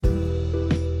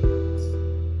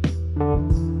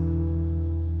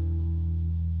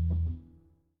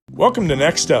Welcome to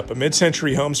Next Up, a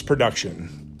Mid-Century Homes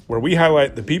production, where we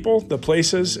highlight the people, the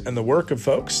places, and the work of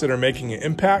folks that are making an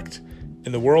impact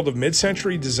in the world of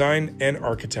mid-century design and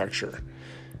architecture.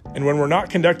 And when we're not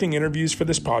conducting interviews for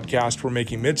this podcast, we're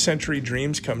making mid-century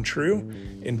dreams come true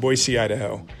in Boise,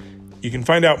 Idaho. You can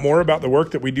find out more about the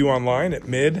work that we do online at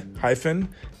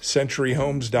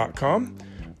mid-centuryhomes.com,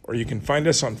 or you can find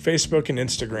us on Facebook and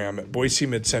Instagram at Boise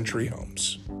Mid-Century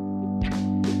Homes.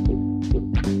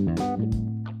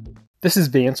 This is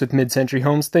Vance with Mid-Century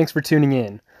Homes. Thanks for tuning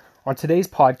in. On today's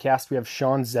podcast, we have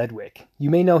Sean Zedwick. You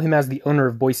may know him as the owner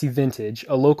of Boise Vintage,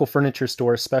 a local furniture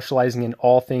store specializing in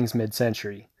all things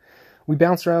mid-century. We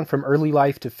bounce around from early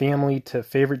life to family to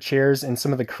favorite chairs and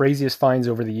some of the craziest finds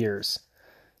over the years.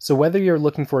 So whether you're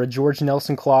looking for a George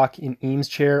Nelson clock, an Eames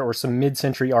chair, or some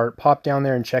mid-century art, pop down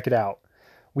there and check it out.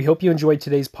 We hope you enjoyed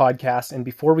today's podcast, and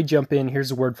before we jump in, here's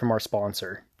a word from our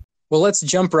sponsor. Well, let's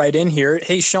jump right in here.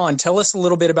 Hey, Sean, tell us a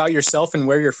little bit about yourself and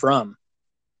where you're from.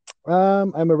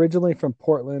 I'm originally from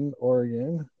Portland,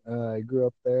 Oregon. I grew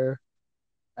up there.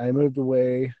 I moved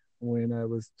away when I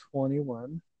was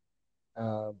 21.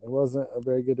 It wasn't a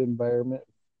very good environment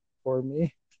for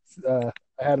me. I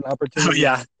had an opportunity. Oh,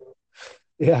 yeah.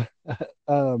 Yeah.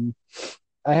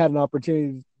 I had an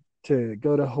opportunity to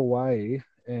go to Hawaii,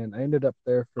 and I ended up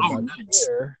there for about a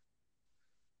year.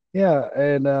 Yeah,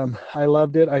 and I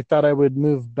loved it. I thought I would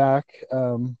move back,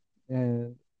 and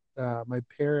my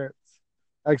parents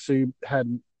actually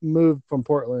had moved from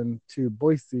Portland to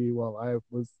Boise while I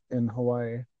was in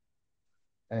Hawaii.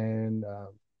 And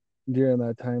during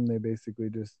that time, they basically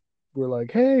just were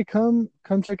like, "Hey, come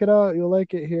check it out. You'll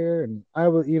like it here." And I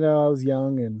was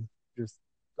young and just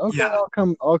okay, yeah.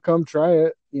 I'll come try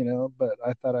it, But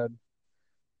I thought I'd,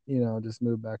 just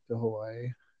move back to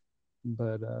Hawaii,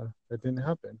 but that didn't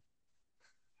happen.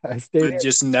 I stayed. But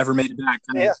just never made it back.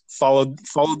 Followed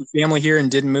the family here and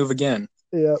didn't move again.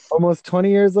 Yeah, almost 20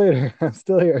 years later, I'm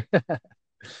still here.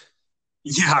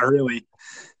 Yeah, really.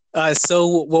 So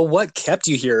what kept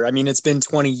you here? I mean, it's been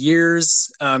 20 years.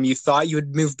 You thought you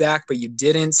would move back, but you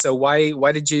didn't. So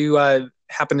why did you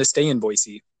happen to stay in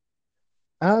Boise?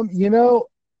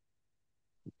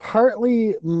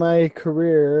 Partly my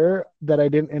career that I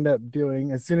didn't end up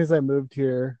doing. As soon as I moved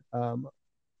here,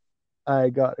 I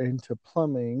got into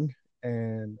plumbing,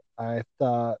 and I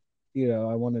thought,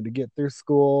 I wanted to get through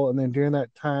school. And then during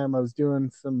that time, I was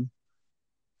doing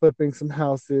flipping some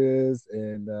houses,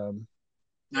 and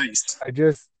nice. I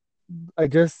just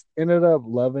ended up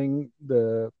loving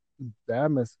the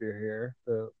atmosphere here,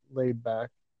 the laid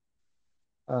back,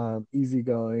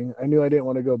 easygoing. I knew I didn't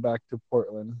want to go back to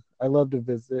Portland. I love to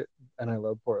visit, and I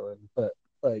love Portland, but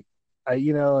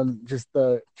and just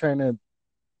trying to,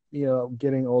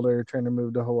 getting older, trying to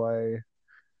move to Hawaii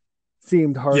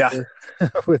seemed harder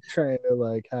with trying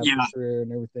to have a career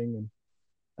and everything.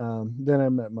 And then I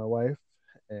met my wife,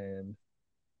 and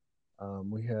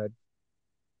we had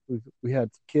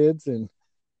some kids, and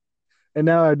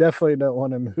now I definitely don't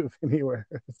want to move anywhere.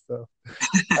 So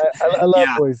I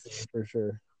love Boise for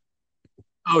sure.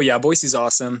 Oh yeah, Boise's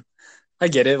awesome. I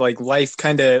get it. Life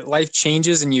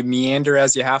changes and you meander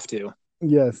as you have to.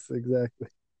 Yes, exactly.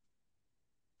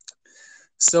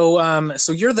 So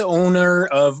you're the owner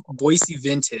of Boise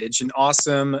Vintage, an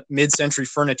awesome mid-century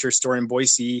furniture store in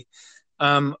Boise.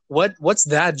 What's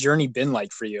that journey been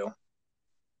like for you?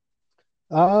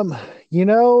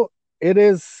 It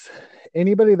is,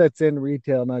 anybody that's in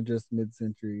retail, not just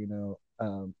mid-century,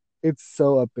 it's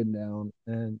so up and down.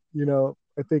 And,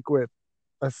 I think with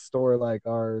a store like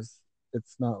ours,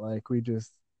 it's not like we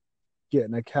just get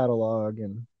in a catalog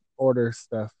and order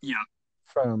stuff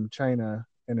from China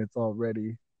and it's all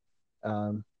ready.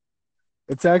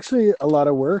 It's actually a lot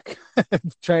of work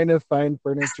trying to find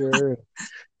furniture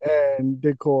and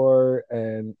decor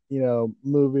and,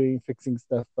 moving, fixing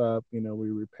stuff up. We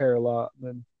repair a lot.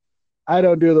 And I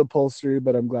don't do the upholstery,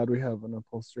 but I'm glad we have an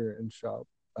upholsterer in shop.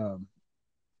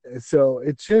 So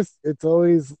it's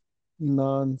always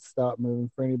non-stop moving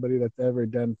for anybody that's ever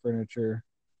done furniture.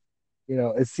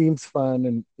 It seems fun,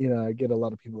 and I get a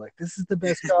lot of people like, this is the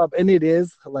best job, and it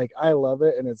is. I love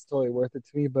it, and it's totally worth it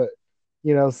to me. But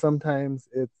sometimes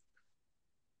it's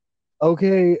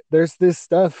okay, there's this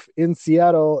stuff in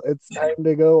Seattle, it's time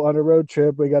to go on a road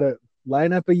trip, we gotta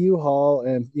line up a U-Haul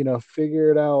and figure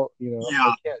it out.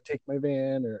 I can't take my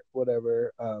van or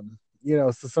whatever. So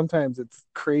sometimes it's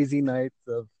crazy nights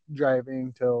of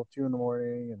driving till 2 a.m.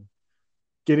 and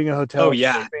getting a hotel,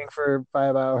 sleeping for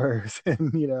 5 hours,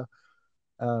 and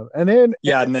and then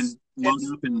load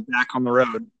up and back on the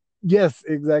road. Yes,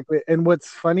 exactly. And what's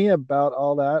funny about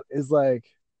all that is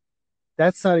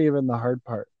that's not even the hard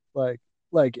part.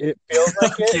 Like it feels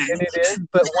like it, Okay. and it is.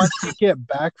 But once you get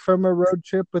back from a road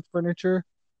trip with furniture,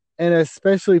 and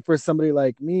especially for somebody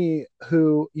like me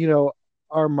who,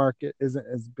 our market isn't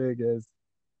as big as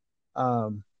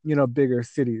bigger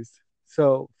cities.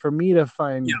 So for me to Yeah.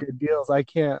 find good deals,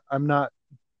 I'm not,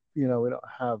 we don't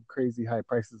have crazy high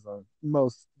prices on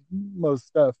most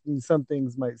stuff. And some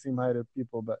things might seem high to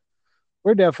people, but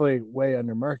we're definitely way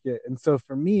under market. And so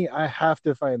for me, I have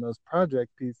to find those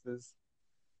project pieces.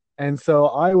 And so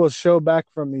I will show back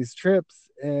from these trips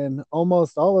and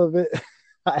almost all of it,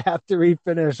 I have to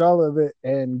refinish all of it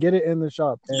and get it in the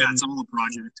shop. Yeah, And it's all a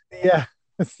project. yeah,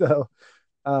 so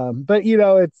but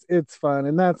it's fun,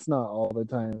 and that's not all the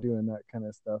time doing that kind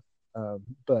of stuff.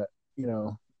 But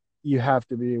you have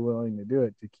to be willing to do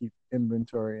it to keep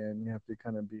inventory, and you have to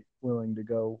kind of be willing to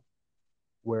go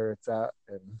where it's at,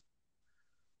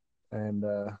 and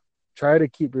try to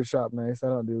keep your shop nice. I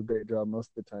don't do a great job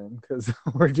most of the time because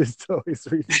we're just always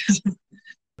reading.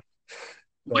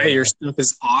 Hey, your stuff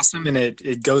is awesome and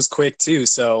it goes quick too.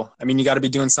 So, I mean, you got to be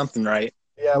doing something right.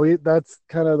 Yeah, that's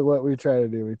kind of what we try to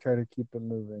do. We try to keep it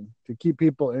moving to keep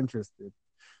people interested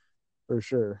for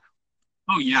sure.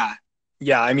 Oh, yeah.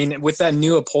 Yeah. I mean, with that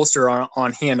new upholster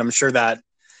on hand, I'm sure that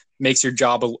makes your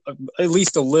job at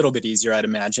least a little bit easier, I'd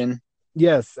imagine.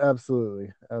 Yes,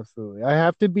 absolutely, absolutely. I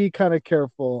have to be kind of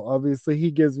careful. Obviously, he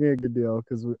gives me a good deal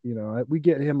because we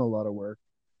get him a lot of work,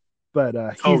 but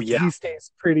Oh, yeah. he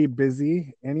stays pretty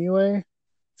busy anyway,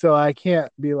 so I can't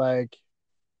be like,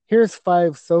 "Here's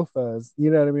 5 sofas."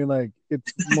 You know what I mean? Like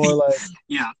it's more like,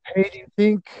 Yeah. "Hey, do you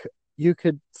think you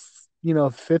could,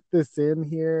 fit this in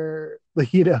here?"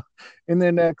 In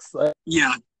the next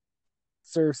Yeah.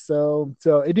 or so.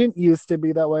 So it didn't used to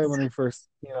be that way when we first,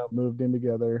 moved in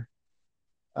together.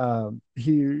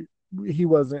 He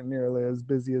wasn't nearly as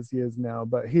busy as he is now,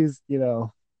 but he's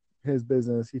his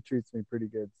business, he treats me pretty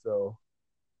good. So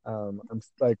I'm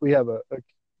like, we have a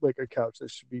couch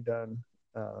that should be done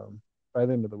by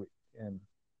the end of the week, and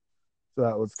so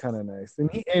that was kind of nice.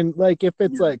 And like if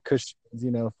it's Yeah. like cushions,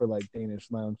 for like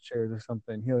Danish lounge chairs or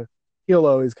something, he'll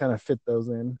always kind of fit those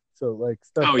in. So like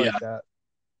stuff Oh, like yeah. that,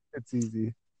 it's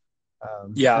easy.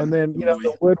 Yeah. And then Totally.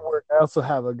 the woodwork, I also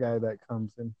have a guy that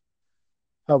comes and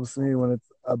helps me when it's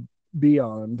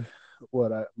beyond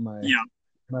what Yeah.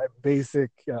 my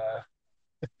basic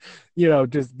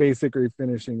just basic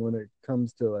refinishing. When it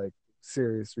comes to like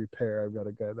serious repair, I've got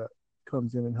a guy that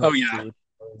comes in and Oh, helps yeah. too,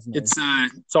 which is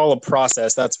nice. It's all a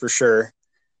process, that's for sure.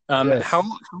 Yes. How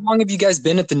long have you guys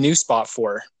been at the new spot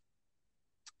for?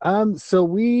 So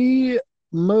we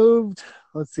moved,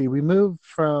 let's see, we moved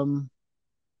from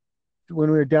when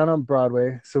we were down on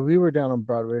Broadway. So we were down on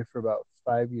Broadway for about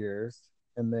 5 years,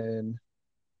 and then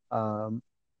um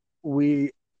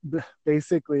we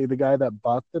basically, the guy that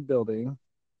bought the building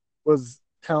was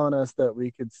telling us that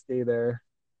we could stay there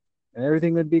and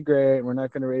everything would be great. We're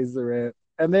not going to raise the rent.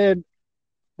 And then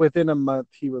within a month,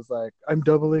 he was like, "I'm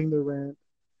doubling the rent."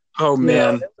 Oh,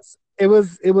 man. It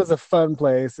was a fun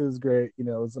place. It was great. It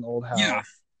was an old Yeah.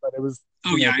 house, but it was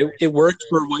Oh, yeah. very It worked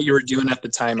for what you were doing at the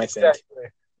time, I think. exactly.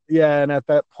 Yeah, and at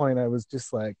that point, I was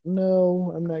just like,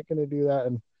 "No, I'm not going to do that."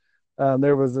 And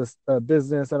there was this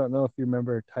business. I don't know if you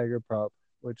remember Tiger Prop,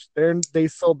 which they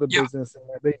sold the Yeah. business and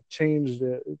they changed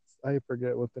it. I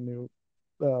forget what the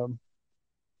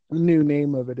new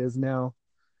name of it is now.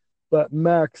 But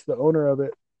Max, the owner of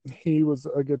it, he was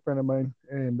a good friend of mine,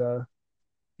 and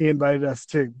he invited us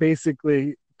to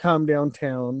basically come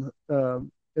downtown.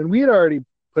 And we had already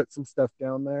put some stuff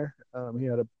down there. He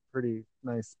had a pretty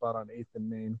nice spot on 8th and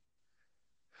Main.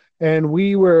 And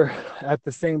we were at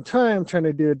the same time trying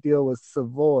to do a deal with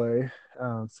Savoy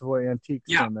Antiques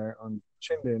Yeah. down there on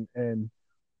Chinden, and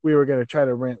we were going to try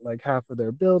to rent like half of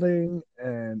their building,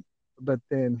 but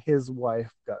then his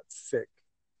wife got sick,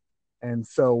 and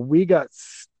so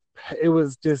it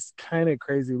was just kind of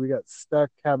crazy. We got stuck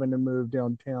having to move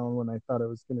downtown when I thought it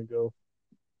was going to go,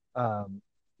 um,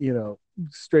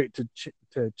 straight to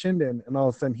Chinden, and all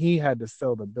of a sudden he had to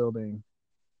sell the building,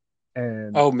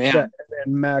 and Oh, man.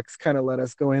 and Max kind of let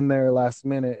us go in there last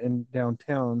minute in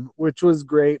downtown, which was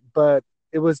great, but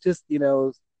it was just,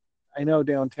 I know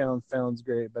downtown sounds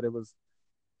great, but it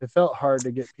felt hard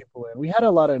to get people in. We had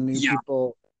a lot of new Yeah.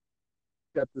 people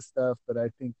got the stuff, but I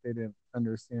think they didn't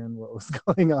understand what was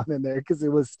going on in there because it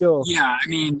was still Yeah. I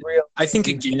mean, real. I think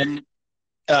again,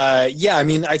 yeah, I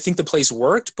mean, I think the place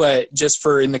worked, but just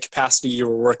for in the capacity you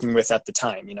were working with at the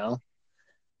time.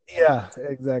 Yeah,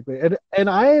 exactly. And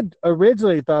I had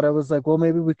originally thought, I was like, well,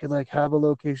 maybe we could like have a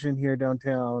location here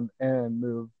downtown and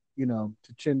move,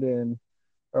 to Chinden,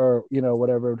 or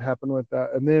whatever would happen with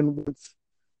that. And then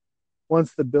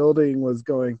once the building was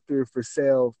going through for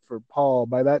sale for Paul,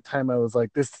 by that time I was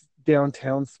like, this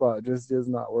downtown spot just is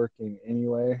not working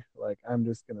anyway. Like, I'm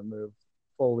just gonna move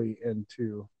fully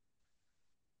into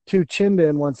to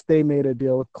Chinden once they made a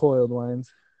deal with Coiled Wines,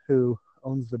 who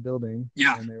owns the building,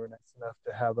 Yeah. and they were nice enough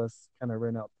to have us kind of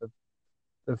rent out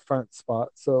the front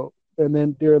spot. So, and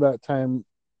then during that time,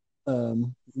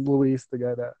 Luis, the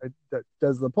guy that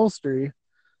does the upholstery,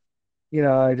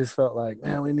 I just felt like,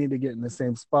 man, we need to get in the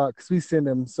same spot because we send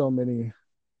him so many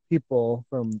people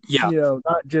from, Yeah.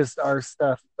 not just our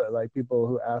stuff, but like people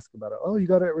who ask about it. Oh, you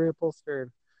got it reupholstered,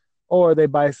 or they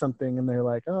buy something and they're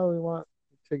like, oh, we want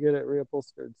to get it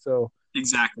reupholstered. So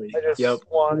Exactly. I just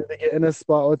wanted to get in a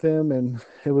spot with him, and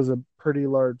it was a pretty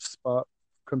large spot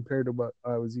compared to what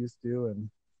I was used to,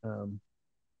 and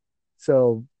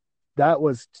so that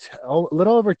was a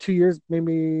little over 2 years,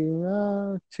 maybe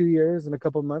 2 years and a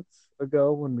couple months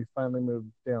ago when we finally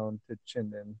moved down to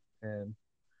Chinden, and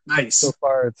Nice. so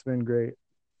far it's been great.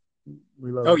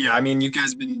 We love Oh it. yeah, I mean,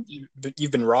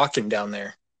 you've been rocking down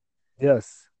there.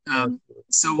 Yes.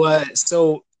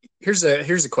 So here's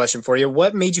a question for you.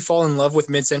 What made you fall in love with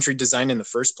mid-century design in the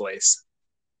first place?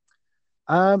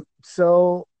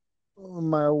 So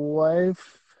my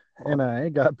wife and I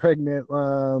got pregnant,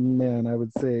 man, I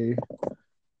would say,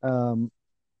 so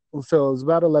it was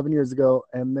about 11 years ago.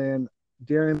 And then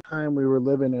during the time we were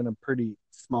living in a pretty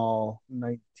small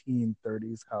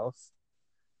 1930s house.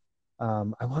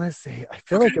 I want to say, I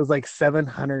feel like it was like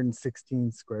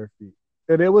 716 square feet.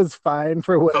 And it was fine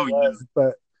for what it was,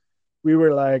 but we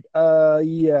were like,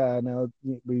 yeah, no,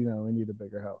 we need a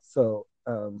bigger house. So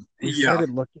we started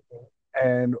looking,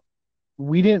 and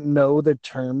we didn't know the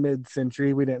term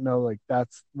mid-century. We didn't know like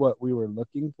that's what we were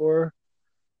looking for.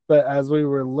 But as we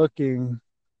were looking,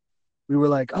 we were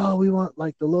like, oh, we want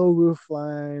like the low roof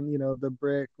line, the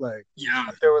brick. Like,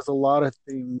 there was a lot of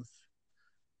things.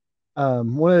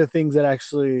 One of the things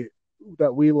that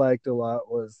we liked a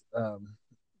lot was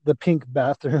the pink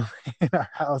bathroom in our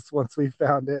house. Once we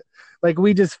found it, like,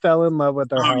 we just fell in love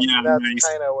with our house. Yeah, that's nice.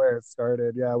 kind of where it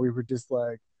started. Yeah, we were just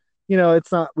like,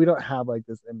 it's not, we don't have like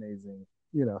this amazing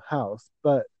house,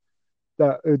 but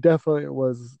that it definitely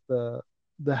was the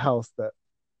house that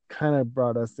kind of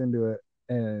brought us into it.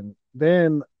 And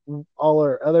then all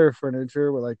our other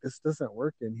furniture, we're like, this doesn't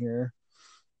work in here.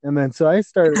 And then so I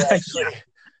started actually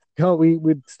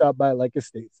we'd stop by like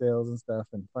estate sales and stuff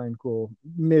and find cool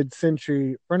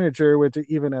mid-century furniture, which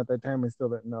even at that time I still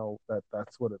didn't know that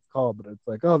that's what it's called, but it's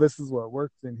like, oh, this is what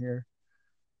works in here.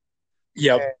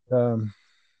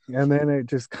 And then it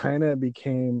just kind of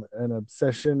became an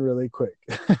obsession really quick,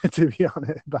 to be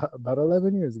honest, about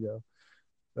 11 years ago.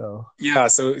 So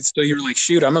you're like,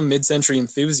 shoot, I'm a mid-century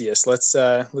enthusiast. Let's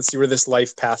see where this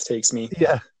life path takes me.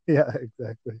 Yeah,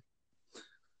 exactly.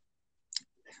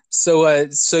 So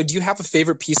do you have a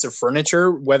favorite piece of furniture,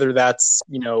 whether that's,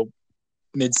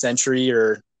 mid-century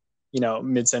or,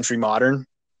 mid-century modern?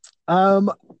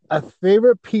 A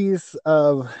favorite piece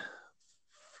of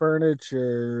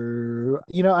furniture,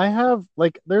 I have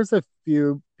like, there's a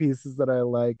few pieces that I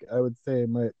like. I would say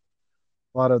a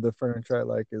lot of the furniture I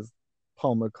like is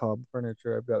Paul McCobb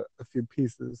furniture. I've got a few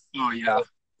pieces. Oh yeah.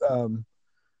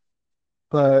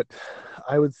 But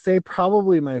I would say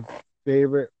probably my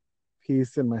favorite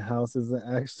piece in my house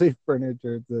isn't actually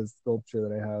furniture. It's a sculpture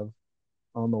that I have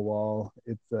on the wall.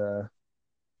 It's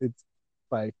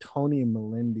by Tony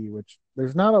Melindi, which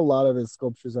there's not a lot of his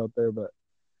sculptures out there, but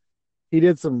he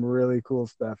did some really cool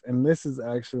stuff. And this is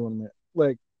actually one of my,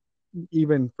 like,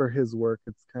 even for his work,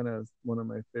 it's kind of one of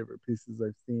my favorite pieces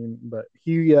I've seen. But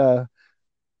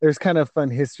there's kind of fun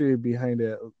history behind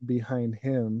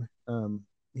him.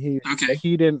 He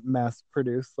didn't mass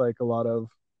produce like a lot of,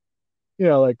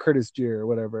 like Curtis Gier or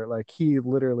whatever. Like, he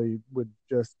literally would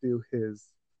just do his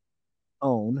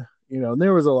own, and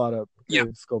there was a lot of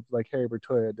sculpts, like Harry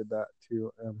Bertoya did that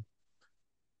too.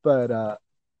 But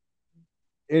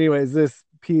anyways, this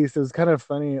piece is kind of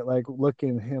funny. Like,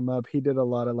 looking him up, he did a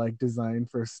lot of like design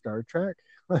for Star Trek,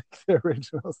 like the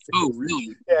original series. Oh,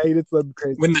 really? Yeah, he did some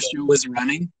crazy when the stuff. show was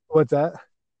running. What's that?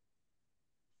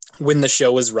 When the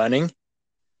show was running?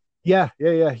 Yeah.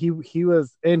 He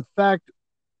was. In fact,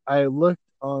 I looked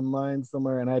online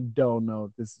somewhere, and I don't know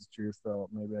if this is true, so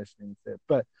maybe I shouldn't say it.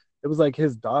 But it was like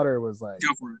his daughter was like,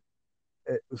 go for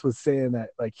it. It was saying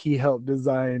that like he helped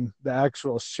design the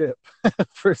actual ship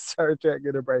for Star Trek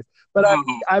Enterprise, but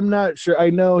I'm not sure.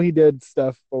 I know he did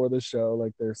stuff for the show,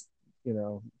 like there's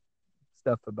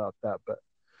stuff about that, but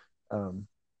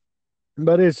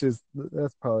it's just,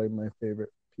 that's probably my favorite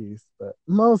piece. But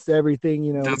most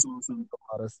everything, that's awesome. A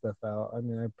lot of stuff out. I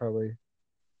mean, I probably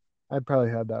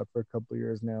had that for a couple of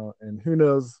years now, and who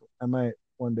knows I might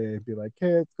one day be like,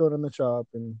 hey, let's go to the shop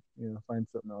and find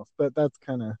something else. But that's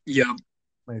kind of Yeah,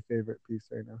 my favorite piece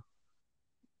right now.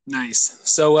 nice.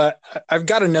 So I've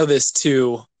got to know this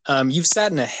too. You've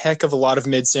sat in a heck of a lot of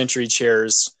mid-century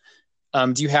chairs.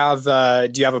 Do you have a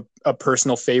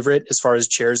personal favorite as far as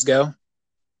chairs go?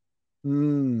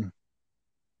 Hmm.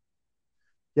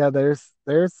 Yeah, there's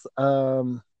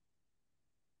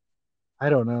I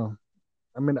don't know.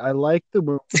 I mean, I like the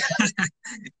move.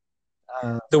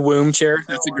 The womb chair,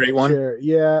 that's a great one. Chair.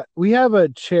 Yeah, we have a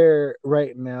chair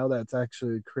right now that's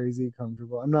actually crazy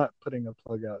comfortable. I'm not putting a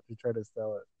plug out to try to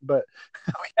sell it, but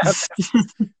we have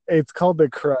it's called the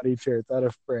karate chair. It's out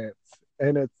of France.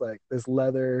 And it's like this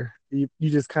leather, you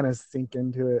just kind of sink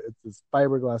into it. It's this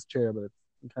fiberglass chair, but it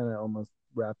kind of almost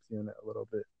wraps you in it a little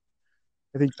bit.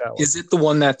 I think that one. Is it the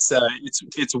one that's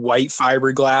it's white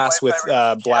fiberglass with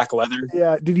black leather?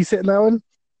 Yeah. Did you sit in that one?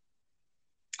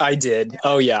 I did.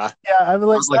 Oh yeah. Yeah, I was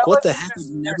like, I was like, what the heck? I've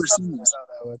never seen this.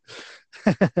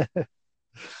 that one.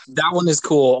 That one is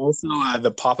cool. Also,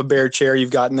 the Papa Bear chair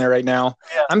you've got in there right now.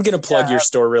 Yeah. I'm gonna plug your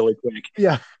store really quick.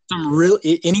 Yeah.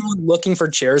 Anyone looking for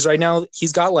chairs right now,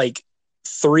 he's got like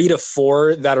 3 to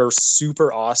 4 that are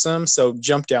super awesome. So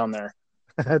jump down there.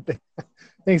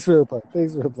 Thanks for the plug.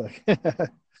 Thanks for the plug.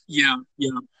 Yeah,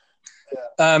 yeah.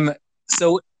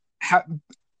 So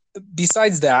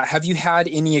besides that, have you had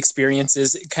any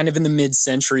experiences kind of in the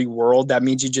mid-century world that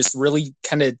made you just really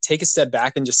kind of take a step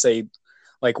back and just say,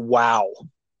 like, wow?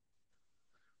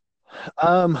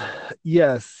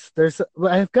 Yes,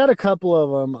 I've got a couple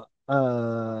of them.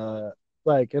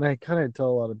 Like, and I kind of tell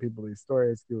a lot of people these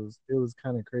stories. It was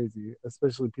kind of crazy,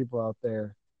 especially people out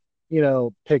there,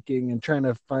 picking and trying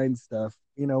to find stuff.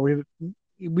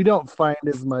 We don't find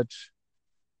as much.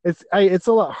 It's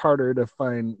a lot harder to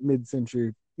find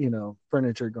mid-century,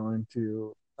 furniture going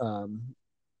to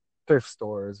thrift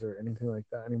stores or anything like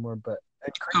that anymore. But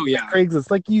Oh yeah.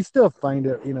 Craigslist, like you still find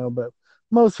it, but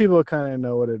most people kind of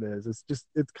know what it is.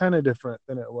 It's kind of different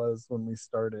than it was when we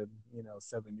started,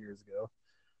 7 years ago.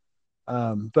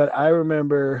 But I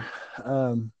remember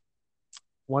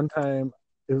one time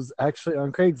it was actually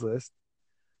on Craigslist,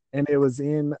 and it was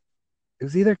either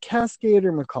Cascade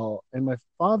or McCall, and my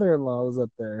father-in-law was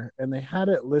up there, and they had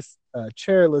it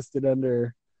chair listed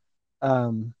under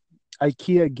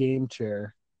IKEA game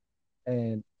chair,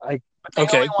 and but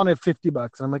they only wanted $50, and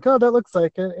I'm like, oh, that looks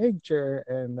like an egg chair,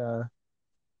 and I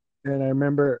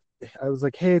remember I was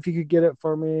like, hey, if you could get it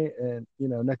for me, and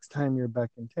next time you're back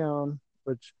in town,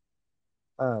 which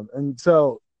and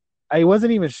so I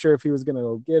wasn't even sure if he was gonna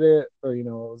go get it or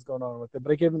what was going on with it,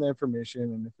 but I gave him the information,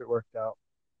 and if it worked out,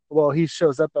 well, he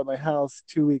shows up at my house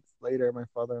 2 weeks later. My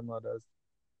father-in-law does.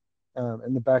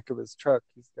 In the back of his truck,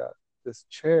 he's got this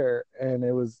chair, and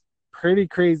it was pretty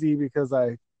crazy because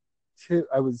I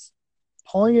was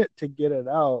pulling it to get it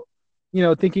out,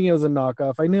 thinking it was a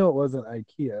knockoff. I knew it wasn't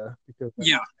IKEA because I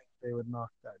didn't think they would knock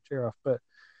that chair off. But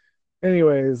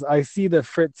anyways, I see the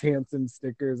Fritz Hansen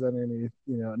stickers underneath,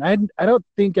 and I don't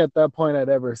think at that point I'd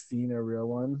ever seen a real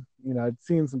one. I'd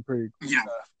seen some pretty cool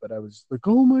stuff, but I was just like,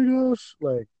 oh my gosh,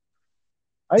 like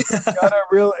I just got a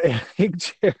real egg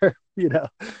chair,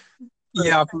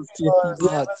 Yeah, for $50. It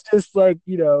was just like,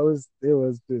 it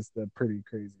was just a pretty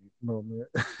crazy moment,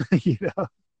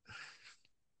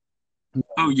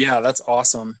 Oh yeah, that's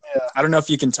awesome. Yeah. I don't know if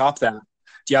you can top that.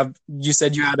 You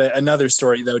said you had another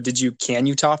story though. Can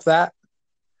you top that?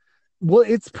 Well,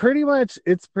 it's pretty much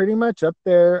up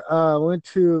there. Went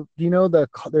to,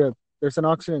 there's an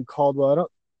auction in Caldwell.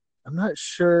 I'm not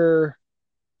sure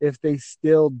if they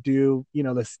still do,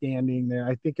 the standing there.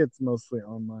 I think it's mostly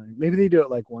online. Maybe they do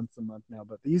it like once a month now,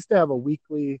 but they used to have a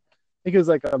weekly, I think it was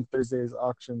like on Thursdays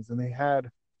auctions, and they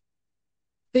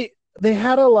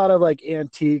had a lot of like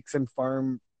antiques and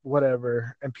farm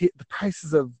whatever, and the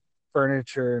prices of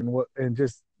furniture and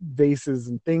just vases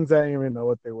and things, I didn't even know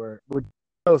what they were, would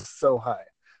go so high.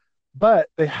 But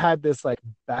they had this like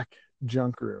back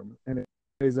junk room, and if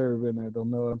anybody's ever been there, they'll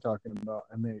know what I'm talking about.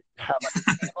 And they have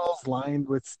like tables lined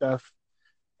with stuff,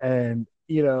 and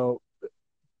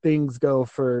things go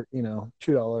for $2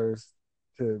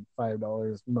 to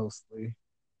 $5 mostly,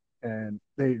 and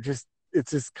it's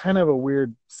just kind of a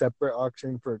weird separate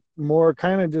auction for more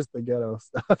kind of just the ghetto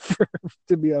stuff,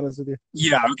 to be honest with you.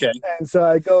 Yeah, okay. And so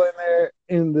I go in there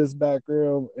in this back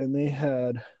room, and they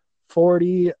had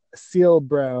 40 Seal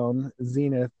Brown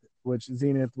Zenith, which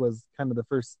Zenith was kind of the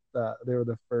first, they were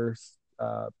the first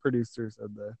producers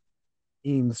of the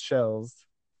Eames shells.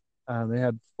 They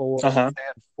had they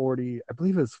had 40, I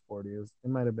believe it was 40. It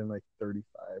might have been like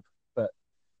 35,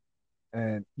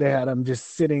 and they had them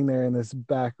just sitting there in this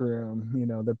back room,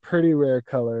 the pretty rare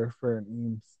color for an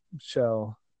Eames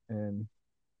shell. and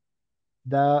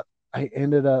that I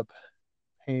ended up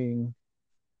paying,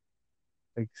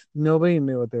 like, nobody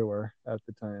knew what they were at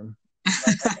the time.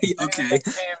 I ended Okay. up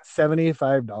paying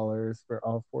 $75 for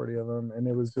all 40 of them, and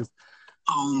it was just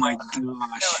Oh my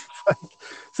gosh.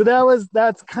 so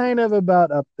that's kind of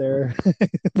about up there.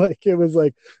 Like it was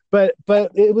like, but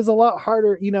it was a lot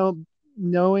harder,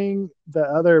 knowing the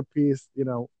other piece,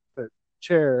 the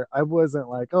chair. I wasn't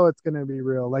like, oh, it's gonna be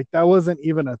real. Like that wasn't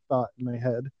even a thought in my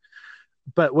head.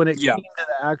 But when it Yeah. came to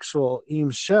the actual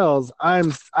Eames shells, I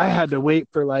had to wait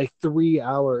for like 3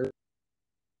 hours.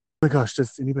 Oh my gosh,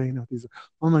 does anybody know these?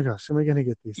 Oh my gosh, am I gonna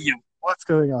get these? Yeah. What's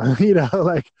going on?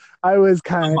 Like I was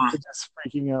kind Uh-huh. of just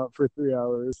freaking out for 3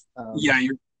 hours. Yeah,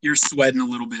 you're sweating a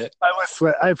little bit. I was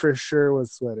sweat. I for sure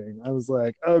was sweating. I was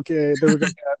like, okay, there's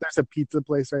a pizza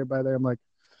place right by there. I'm like,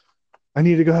 I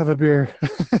need to go have a beer.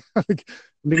 Like,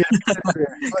 I'm gonna get a pizza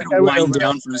beer. Like, I Gonna went wind over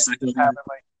down for a second. having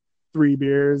like 3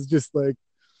 beers, just like,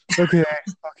 okay,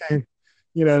 okay,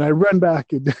 and I run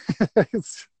back and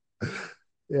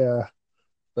yeah,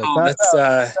 but Oh, that, that's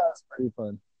that was pretty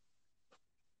fun.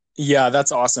 yeah,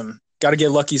 that's awesome. Got to get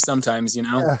lucky sometimes, you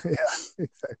know. Yeah, yeah,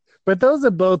 exactly. But those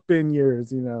have both been years,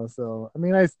 so I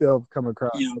mean, I still come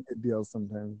across Yeah. good deals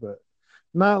sometimes, but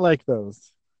not like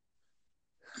those.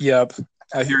 Yep,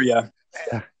 I hear you.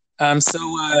 Yeah.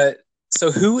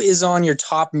 So who is on your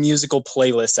top musical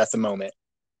playlist at the moment?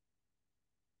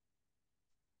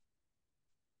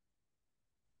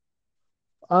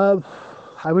 Uh,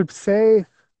 I would say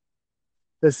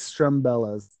the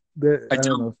Strumbellas. I I don't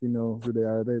don't. know if you know who they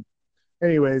are.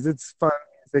 Anyways, it's fun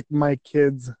music. My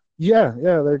kids, yeah,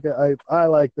 they're good. I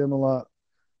like them a lot.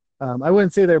 I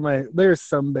wouldn't say there's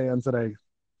some bands that I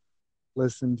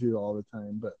listen to all the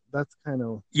time, but that's kind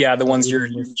of Yeah, the what ones we've you're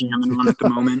been listening jamming on to at the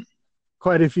moment.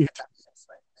 quite a few times.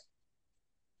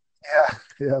 Yeah,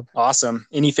 yeah. Awesome.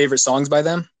 Any favorite songs by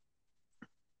them?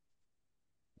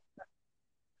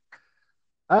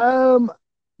 Um,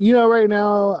 right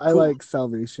now I Cool. like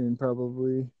Salvation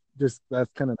probably. Just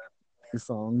that's kind of their new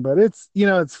song, but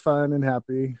it's fun and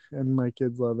happy, and my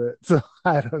kids love it. So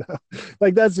I don't know.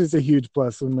 Like that's just a huge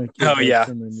plus when my kids Oh like yeah,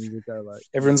 some of the music I like.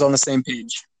 everyone's on the same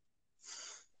page.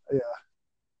 Yeah,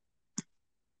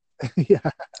 yeah,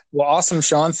 Well, awesome,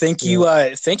 Sean. Thank yeah.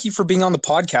 you. Thank you for being on the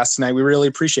podcast tonight. We really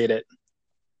appreciate it.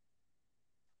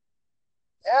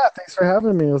 Yeah, thanks for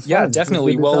having me. It was Yeah, fun. It was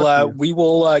definitely. good to talk to Well, you. we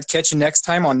will catch you next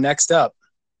time on Next Up.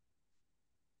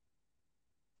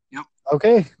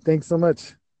 Okay, thanks so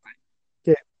much.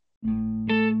 Okay.